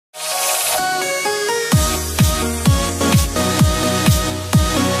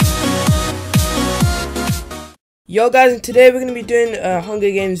Yo guys, and today we're gonna be doing a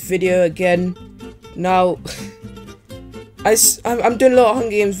Hunger Games video again. Now, I'm doing a lot of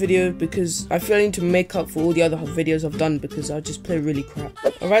Hunger Games video because I feel I need to make up for all the other videos I've done because I just play really crap.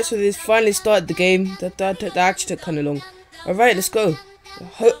 Alright, so this finally started the game. That actually took kind of long. Alright, let's go.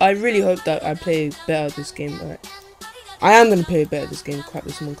 I really hope that I play better this game. Alright, I am gonna play better this game. Crap,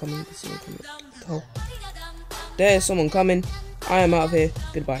 there's someone coming. There's someone coming. Oh, there's someone coming. I am out of here.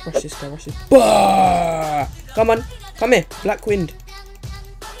 Goodbye. Rush this guy. Rush this. Bah! Come on. Come here. Black wind.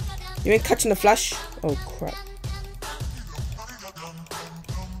 You ain't catching the flash. Oh crap.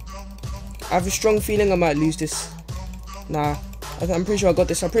 I have a strong feeling I might lose this. Nah. I'm pretty sure I got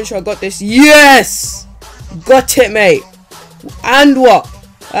this. I'm pretty sure I got this. Yes! Got it, mate. And what?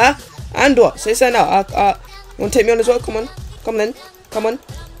 Huh? And what? Say something now. You wanna take me on as well? Come on. Come on then. Come on. You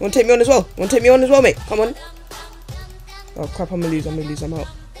wanna take me on as well? You wanna take me on as well, mate? Come on. Oh crap, I'm gonna lose, I'm out.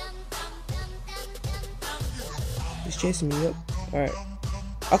 He's chasing me, yep. Alright.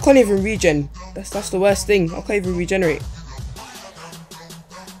 I can't even regen. That's the worst thing. I can't even regenerate.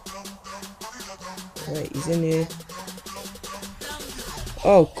 Alright, he's in here.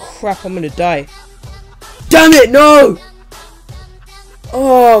 Oh crap, I'm gonna die. Damn it, no!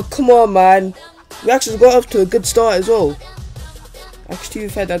 Oh, come on, man. We actually got off to a good start as well. Actually, to be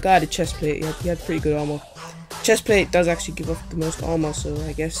fair, that guy had a chest plate. He had pretty good armor. Chest plate does actually give off the most armor, so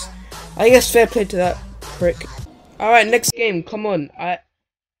I guess fair play to that prick. Alright, next game, come on. I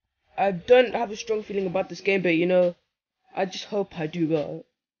don't have a strong feeling about this game, but you know, I just hope I do well.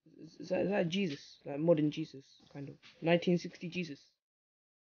 Is that Jesus? Like modern Jesus, kind of. 1960 Jesus.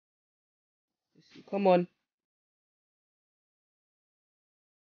 Come on.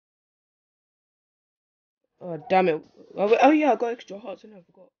 Oh damn it. Oh yeah, I got extra hearts, I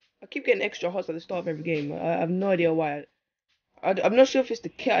forgot. I keep getting extra hearts at the start of every game. I have no idea why. I'm not sure if it's the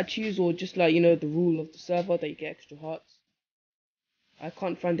kit I choose or just like, you know, the rule of the server that you get extra hearts. I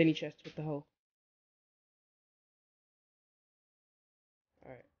can't find any chests, what the hell.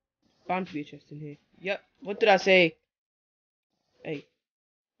 Alright. Bound to be a chest in here. Yep, what did I say? Hey.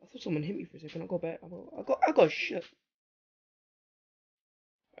 I thought someone hit me for a second, I got back. I got shit.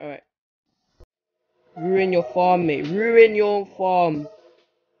 Alright. Ruin your farm, mate. Ruin your farm.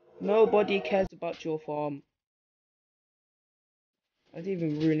 Nobody cares about your farm. I didn't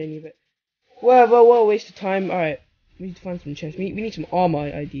even ruin any of it. Well, waste of time. Alright. We need to find some chests. We need some armor,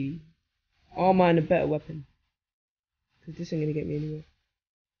 ideally. Armor and a better weapon. Because this ain't gonna get me anywhere.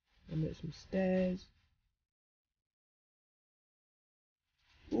 I'm at some stairs.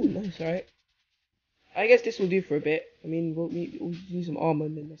 Ooh, nice, alright. I guess this will do for a bit. I mean, we'll need some armor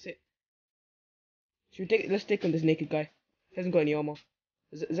and then that's it. Should we let's take on this naked guy. He hasn't got any armor.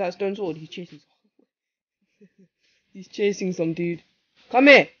 Is that a stone sword? He's chasing He's chasing some dude. Come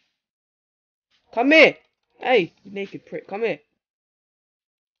here! Come here! Hey, you naked prick, come here.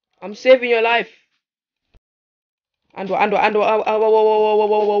 I'm saving your life. And what, what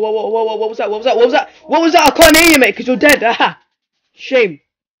was that? What was that? I can't hear you, mate, because you're dead. Aha! Shame.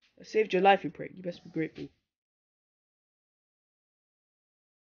 I saved your life, you prick. You best be grateful.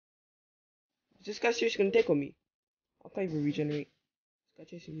 Is this guy seriously gonna take on me? I can't even regenerate. This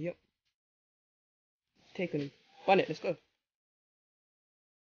guy chasing me, yep. Take on him. Bun it, let's go.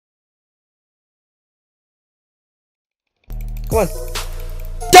 Come on.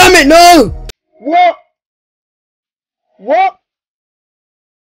 Damn it, no! What? What?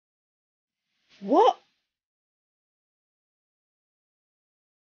 What?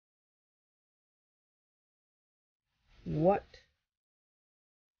 What?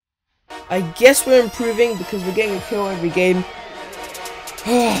 I guess we're improving because we're getting a kill every game.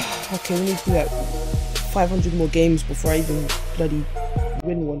 Okay, we need to do like 500 more games before I even bloody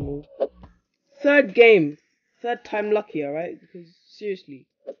win one more. Third game. Third time lucky, alright? Because, seriously.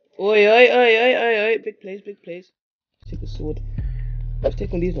 Oi, oi, oi, oi, oi, oi. Big plays, big plays. Let's take the sword. Let's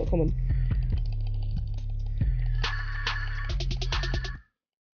take on these lot, come on.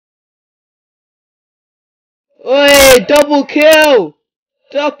 Oi, double kill!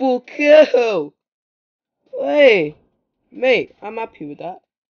 Double kill! Oi! Mate, I'm happy with that.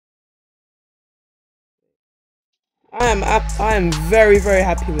 I am very, very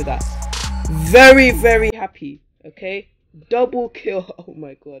happy with that. Very, very happy. Okay? Double kill. Oh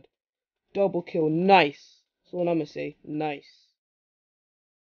my god. Double kill. Nice. That's all I'm gonna say. Nice.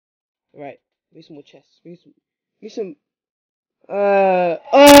 Right. Need some more chests. Need some. Oh.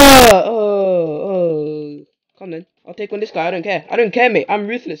 Come then. I'll take on this guy. I don't care. I don't care, mate. I'm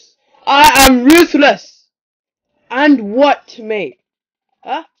ruthless. I am ruthless. And what, mate?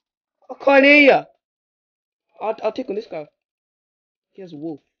 Huh? I can't hear ya. I'll take on this guy. He has a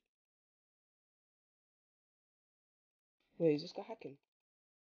wolf. Wait, is this guy hacking?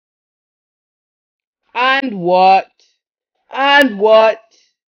 And what? And what?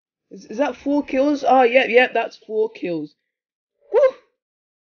 Is that 4 kills? Oh, yep, that's 4 kills. Woo!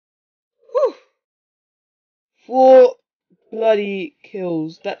 Woo! 4 bloody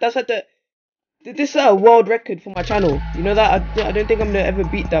kills. That's like this is a world record for my channel. You know that? I don't think I'm gonna ever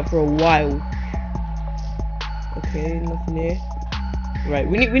beat that for a while. Okay, nothing here. Right,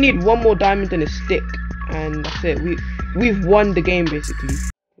 we need 1 more diamond and a stick, and that's it. We've won the game basically.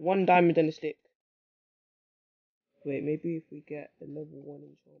 1 diamond and a stick. Wait, maybe if we get a level 1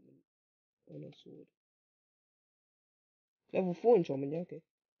 enchantment on our sword. Level 4 enchantment, yeah, okay.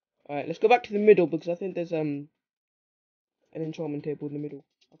 Alright, let's go back to the middle because I think there's an enchantment table in the middle.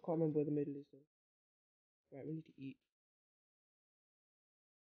 I can't remember where the middle is though. Right, we need to eat.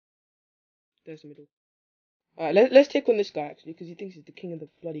 There's the middle. Alright, let's take on this guy actually because he thinks he's the king of the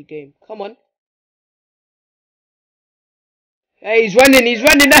bloody game. Come on. Hey, he's running, he's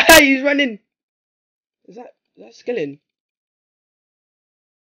running. Is that skeleton?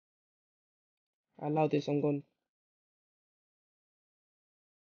 I allow this, I'm gone.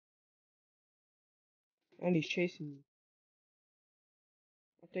 And he's chasing me.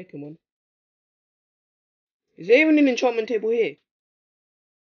 I'll take him on. Is there even an enchantment table here?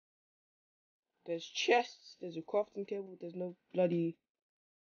 There's chests, there's a crafting table, there's no bloody...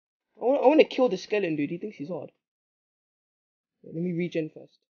 I want to kill the skeleton dude, he thinks he's hard. Wait, let me regen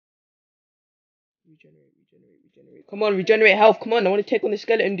first. Regenerate. Come on, regenerate health, come on, I want to take on the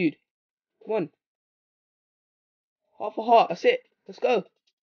skeleton dude. Come on. Half a heart, that's it. Let's go.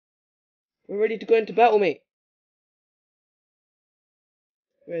 We're ready to go into battle, mate.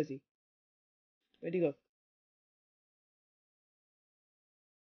 Where is he? Where'd he go?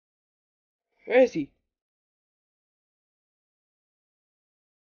 Where is he?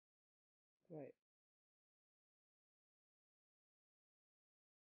 Right.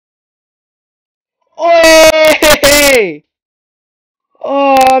 Oh!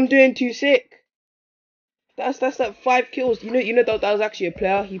 Oh, I'm doing too sick. That's like 5 kills. You know that was actually a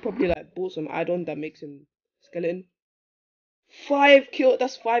player. He probably like bought some add-on that makes him skeleton. 5 kills.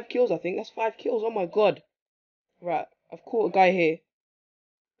 That's 5 kills. I think that's 5 kills. Oh my god. Right, I've caught a guy here.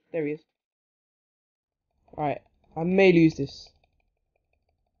 There he is. Alright, I may lose this.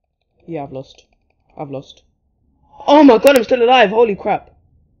 Yeah, I've lost. Oh my god, I'm still alive. Holy crap.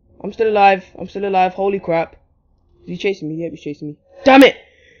 I'm still alive. Holy crap. Is he chasing me? Yeah, he's chasing me. Damn it.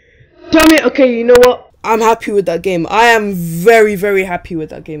 Okay, you know what? I'm happy with that game. I am very, very happy with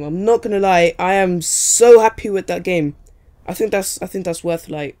that game. I'm not gonna lie. I am so happy with that game. I think that's worth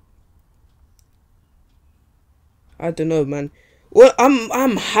like, I don't know, man. Well,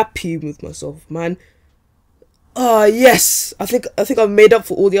 I'm happy with myself, man. Yes. I think I've made up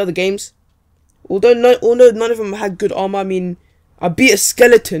for all the other games. Although none of them had good armor. I mean, I beat a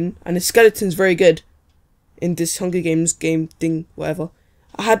skeleton, and the skeleton's very good in this Hunger Games game thing, whatever.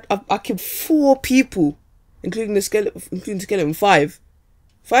 I killed 4 people, including the skeleton 5.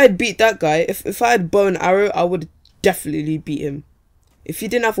 If I had beat that guy, if I had bow and arrow, I would definitely beat him. If he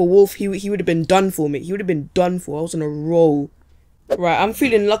didn't have a wolf, he would have been done for me. He would have been done for. I was on a roll. Right, I'm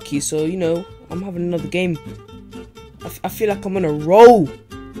feeling lucky, so you know, I'm having another game. I feel like I'm on a roll.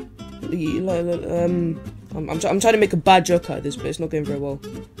 I'm trying to make a bad joke out of this, but it's not going very well.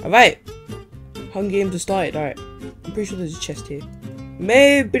 Alright. Hunger Games have started. Alright. I'm pretty sure there's a chest here.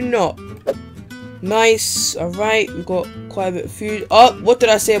 Maybe not. Nice. Alright. We've got quite a bit of food. Oh, what did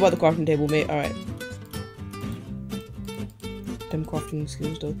I say about the crafting table, mate? Alright. Them crafting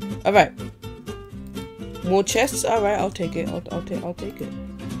skills, though. Alright. More chests? Alright, I'll take it. I'll take it.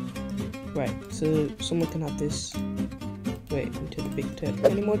 Right. So, someone can have this. Wait, into the big tip.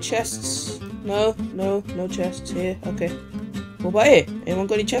 Any more chests? No chests here. Okay. What about here? Anyone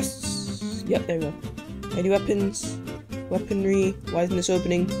got any chests? Yep, there we go. Any weapons? Weaponry? Why isn't this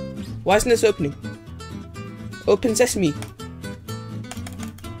opening? Open sesame.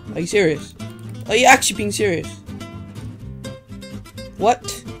 Are you serious? Are you actually being serious?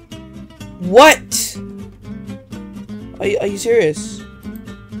 What? Are you serious?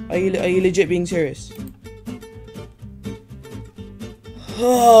 Are you legit being serious?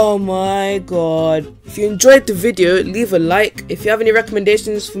 Oh my god. If you enjoyed the video, leave a like. If you have any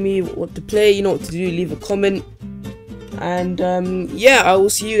recommendations for me what to play, you know what to do, leave a comment. And yeah, I will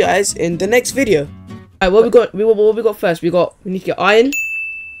see you guys in the next video. Alright, what we got first? We need to get iron.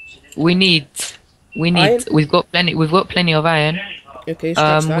 We need Iron? we've got plenty of iron. Okay,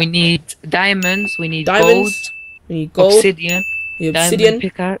 that. We need diamonds, we need Diamonds. We need gold. obsidian, diamond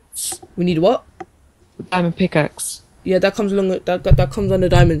pickaxe. We need what? Diamond pickaxe. Yeah, that comes along. That comes under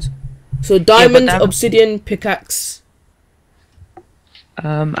diamonds. So diamonds, diamond... obsidian, pickaxe,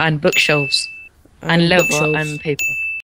 And bookshelves. And leather bookshelves. and paper.